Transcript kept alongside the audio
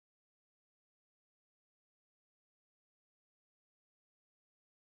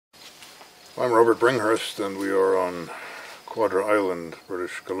I'm Robert Bringhurst, and we are on Quadra Island,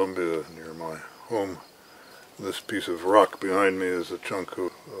 British Columbia, near my home. This piece of rock behind me is a chunk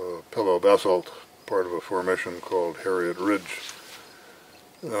of pillow basalt, part of a formation called Harriet Ridge.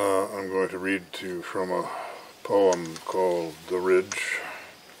 I'm going to read to you from a poem called The Ridge.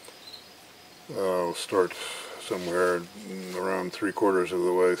 I'll start somewhere around 3/4 of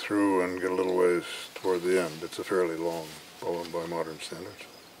the way through and get a little ways toward the end. It's a fairly long poem by modern standards.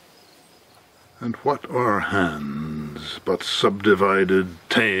 And what are hands but subdivided,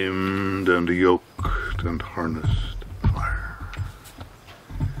 tamed, and yoked, and harnessed fire?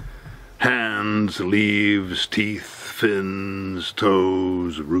 Hands, leaves, teeth, fins,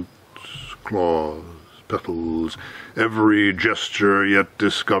 toes, roots, claws, petals, every gesture yet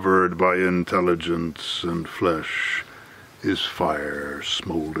discovered by intelligence and flesh is fire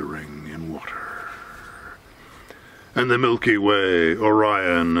smouldering in water. And the Milky Way,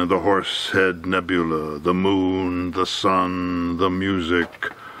 Orion, and the Horsehead Nebula, the moon, the sun, the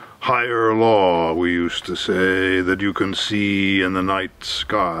music, higher law, we used to say, that you can see in the night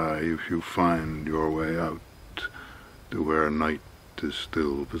sky if you find your way out to where night is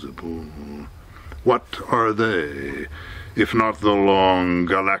still visible. What are they, if not the long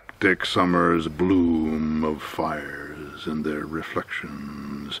galactic summer's bloom of fires and their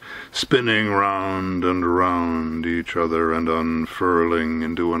reflections, spinning round and round each other and unfurling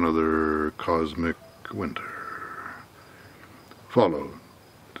into another cosmic winter, followed,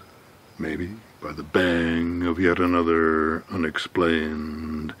 maybe, by the bang of yet another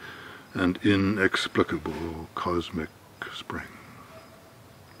unexplained and inexplicable cosmic spring.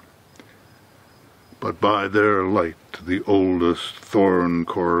 But by their light the oldest thorn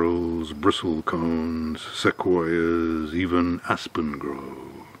corals, bristle cones, sequoias, even aspen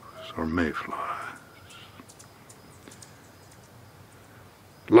groves, or mayflies.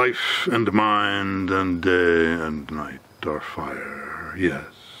 Life and mind and day and night are fire,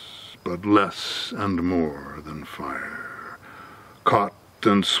 yes, but less and more than fire. Caught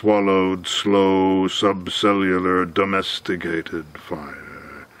and swallowed, slow, subcellular, domesticated fire.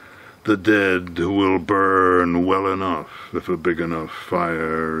 The dead who will burn well enough if a big enough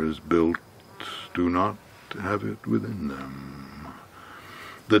fire is built do not have it within them.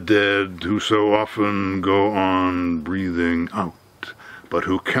 The dead who so often go on breathing out, but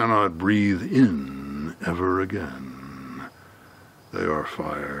who cannot breathe in ever again. They are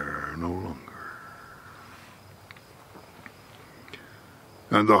fire no longer.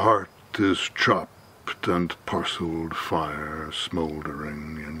 And the heart is chopped and parcelled fire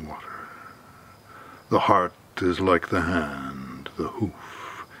smouldering in water. The heart is like the hand, the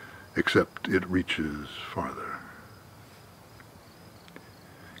hoof, except it reaches farther.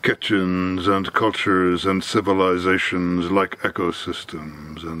 Kitchens and cultures and civilizations, like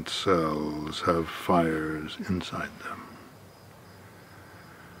ecosystems and cells, have fires inside them.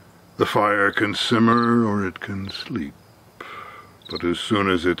 The fire can simmer or it can sleep. But as soon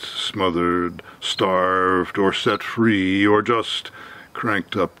as it's smothered, starved, or set free, or just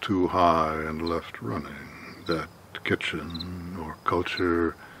cranked up too high and left running, that kitchen or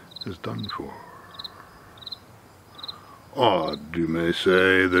culture is done for. Odd, you may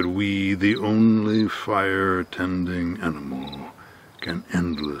say, that we, the only fire-tending animal, can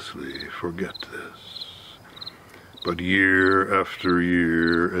endlessly forget this. But year after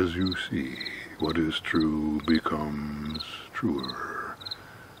year, as you see, what is true becomes truer.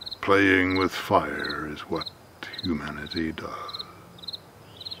 Playing with fire is what humanity does.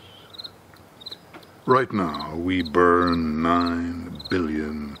 Right now, we burn 9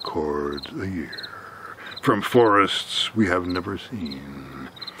 billion cords a year, from forests we have never seen,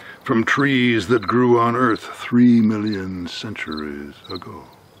 from trees that grew on Earth 3 million centuries ago.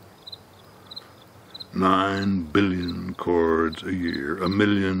 9 billion cords a year, 1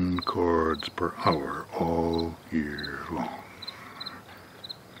 million cords per hour, all year long.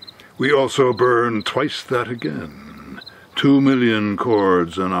 We also burn twice that again, 2 million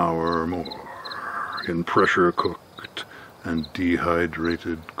cords an hour or more, in pressure-cooked and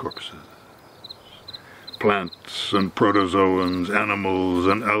dehydrated corpses. Plants and protozoans, animals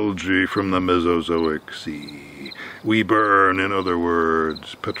and algae from the Mesozoic sea. We burn, in other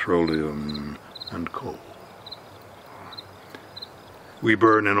words, petroleum and coal. We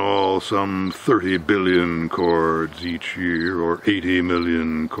burn in all some 30 billion cords each year, or 80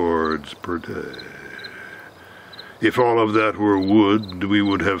 million cords per day. If all of that were wood, we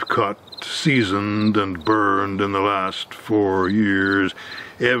would have cut, seasoned, and burned in the last 4 years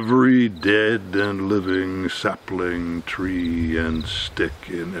every dead and living sapling, tree, and stick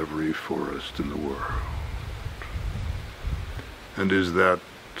in every forest in the world. And is that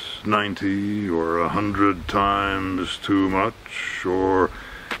 90 or 100 times too much, or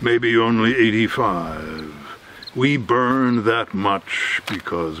maybe only 85. We burn that much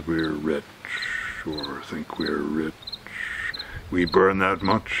because we're rich, or think we're rich. We burn that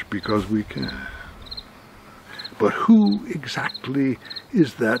much because we can. But who exactly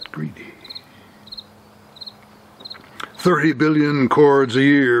is that greedy? 30 billion cords a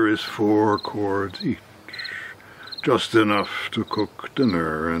year is 4 cords each. Just enough to cook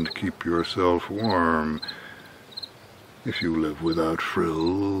dinner and keep yourself warm if you live without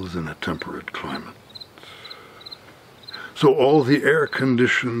frills in a temperate climate. So all the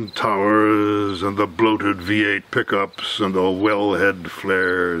air-conditioned towers and the bloated V8 pickups and the wellhead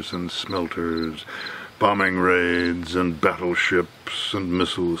flares and smelters, bombing raids and battleships and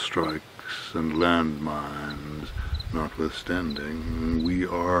missile strikes and landmines notwithstanding, we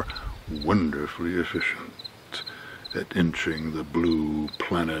are wonderfully efficient at inching the blue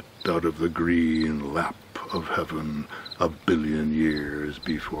planet out of the green lap of heaven 1 billion years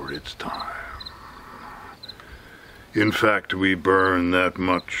before its time. In fact, we burn that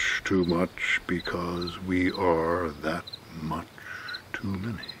much too much because we are that much too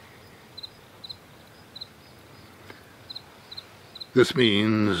many. This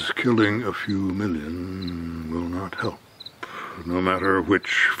means killing a few million will not help, no matter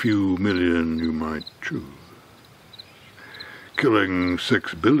which few million you might choose. Killing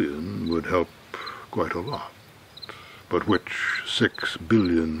 6 billion would help quite a lot, but which 6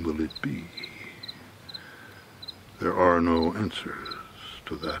 billion will it be? There are no answers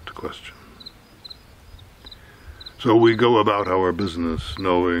to that question. So we go about our business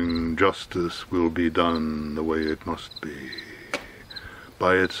knowing justice will be done the way it must be,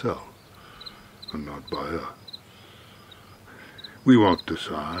 by itself and not by us. We won't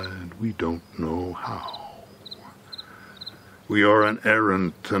decide, we don't know how. We are an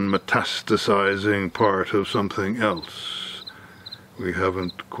errant and metastasizing part of something else we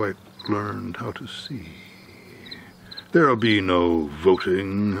haven't quite learned how to see. There'll be no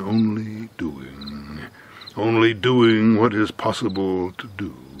voting, only doing what is possible to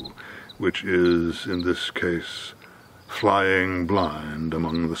do, which is, in this case, flying blind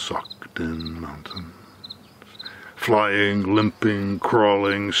among the socked-in mountains. Flying, limping,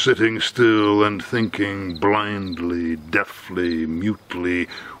 crawling, sitting still and thinking blindly, deafly, mutely,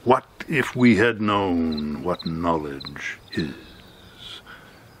 what if we had known what knowledge is,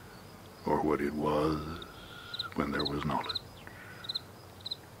 or what it was when there was knowledge.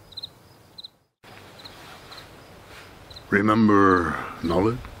 Remember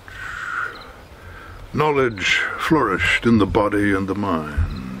knowledge? Knowledge flourished in the body and the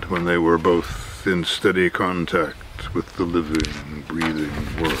mind when they were both in steady contact with the living,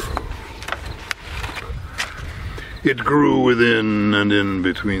 breathing world. It grew within and in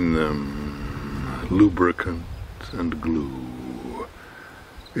between them, lubricant and glue.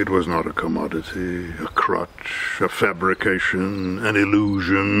 It was not a commodity, a crutch, a fabrication, an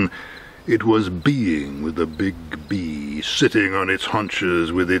illusion. It was being with a big B, sitting on its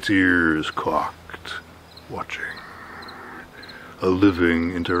haunches with its ears cocked, watching. A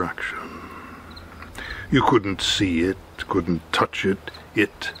living interaction. You couldn't see it, couldn't touch it.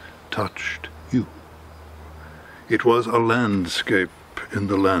 It touched you. It was a landscape in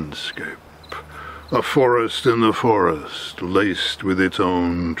the landscape. A forest in the forest, laced with its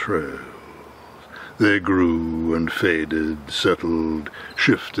own trails. They grew and faded, settled,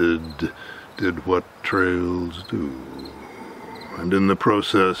 shifted, did what trails do. And in the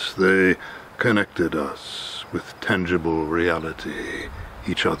process they connected us with tangible reality,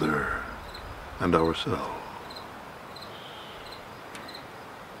 each other and ourselves.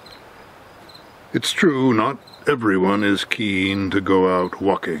 It's true, not everyone is keen to go out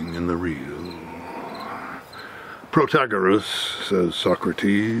walking in the real. Protagoras, says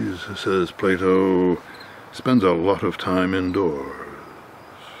Socrates, says Plato, spends a lot of time indoors.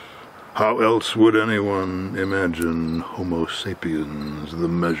 How else would anyone imagine Homo sapiens the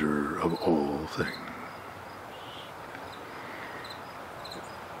measure of all things?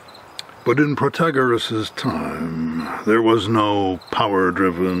 But in Protagoras' time, there was no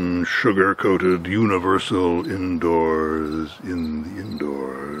power-driven, sugar-coated, universal indoors in the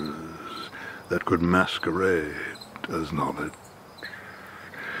indoors that could masquerade as knowledge.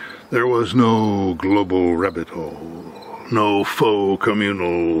 There was no global rabbit hole, no faux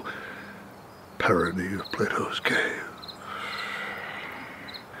communal parody of Plato's cave.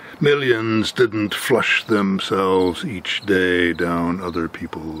 Millions didn't flush themselves each day down other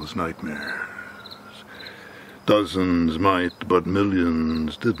people's nightmares. Dozens might, but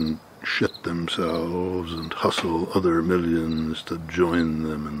millions didn't shit themselves and hustle other millions to join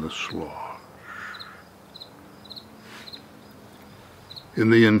them in the slosh. In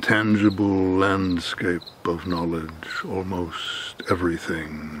the intangible landscape of knowledge, almost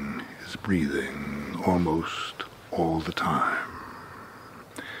everything is breathing, almost all the time.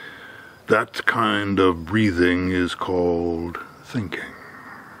 That kind of breathing is called thinking.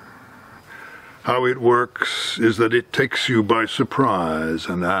 How it works is that it takes you by surprise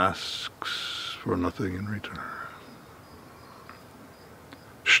and asks for nothing in return.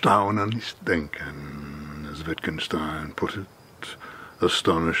 Staunen ist Denken, as Wittgenstein put it.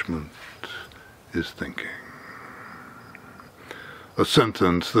 Astonishment is thinking. A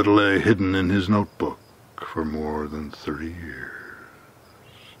sentence that lay hidden in his notebook for more than 30 years.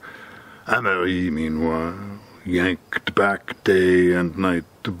 Amelie, meanwhile, yanked back day and night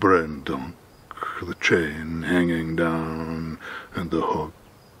to Brendonk, the chain hanging down, and the hook,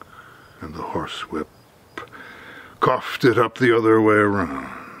 and the horsewhip, coughed it up the other way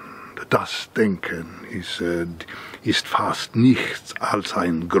around. Das Denken, he said, ist fast nichts als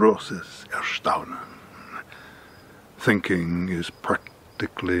ein großes Erstaunen. Thinking is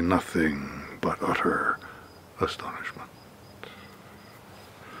practically nothing but utter astonishment.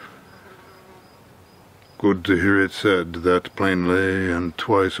 Good to hear it said that plainly and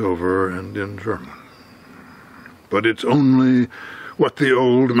twice over and in German. But it's only what the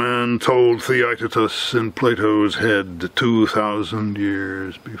old man told Theaetetus in Plato's head 2,000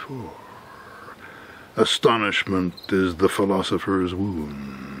 years before. Astonishment is the philosopher's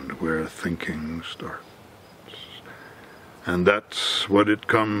wound where thinking starts. And that's what it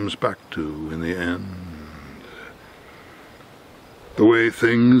comes back to in the end. The way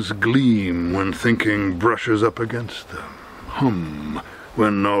things gleam when thinking brushes up against them, hum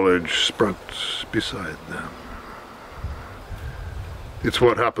when knowledge sprouts beside them. It's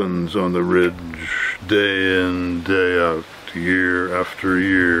what happens on the ridge, day in, day out, year after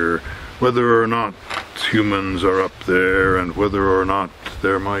year, whether or not humans are up there and whether or not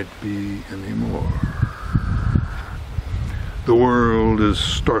there might be any more. The world is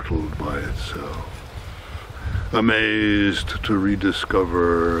startled by itself, amazed to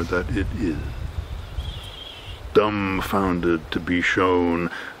rediscover that it is, dumbfounded to be shown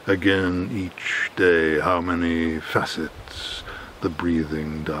again each day how many facets the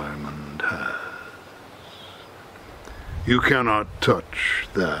breathing diamond has. You cannot touch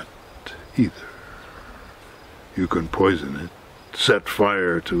that either. You can poison it, set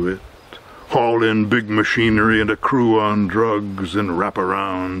fire to it, haul in big machinery and a crew on drugs and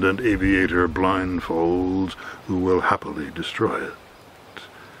wraparound and aviator blindfolds who will happily destroy it.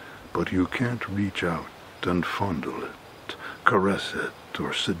 But you can't reach out and fondle it, caress it,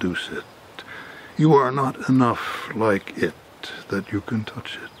 or seduce it. You are not enough like it that you can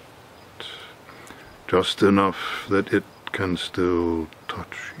touch it. Just enough that it can still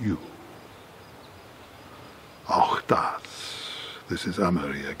touch you. Auch das, this is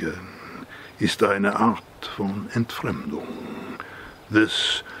Amelie again, ist eine Art von Entfremdung.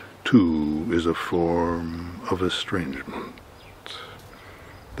 This, too, is a form of estrangement.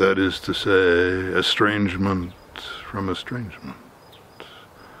 That is to say, estrangement from estrangement.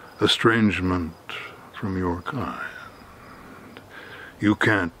 Estrangement from your kind. You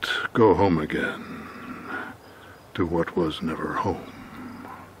can't go home again to what was never home.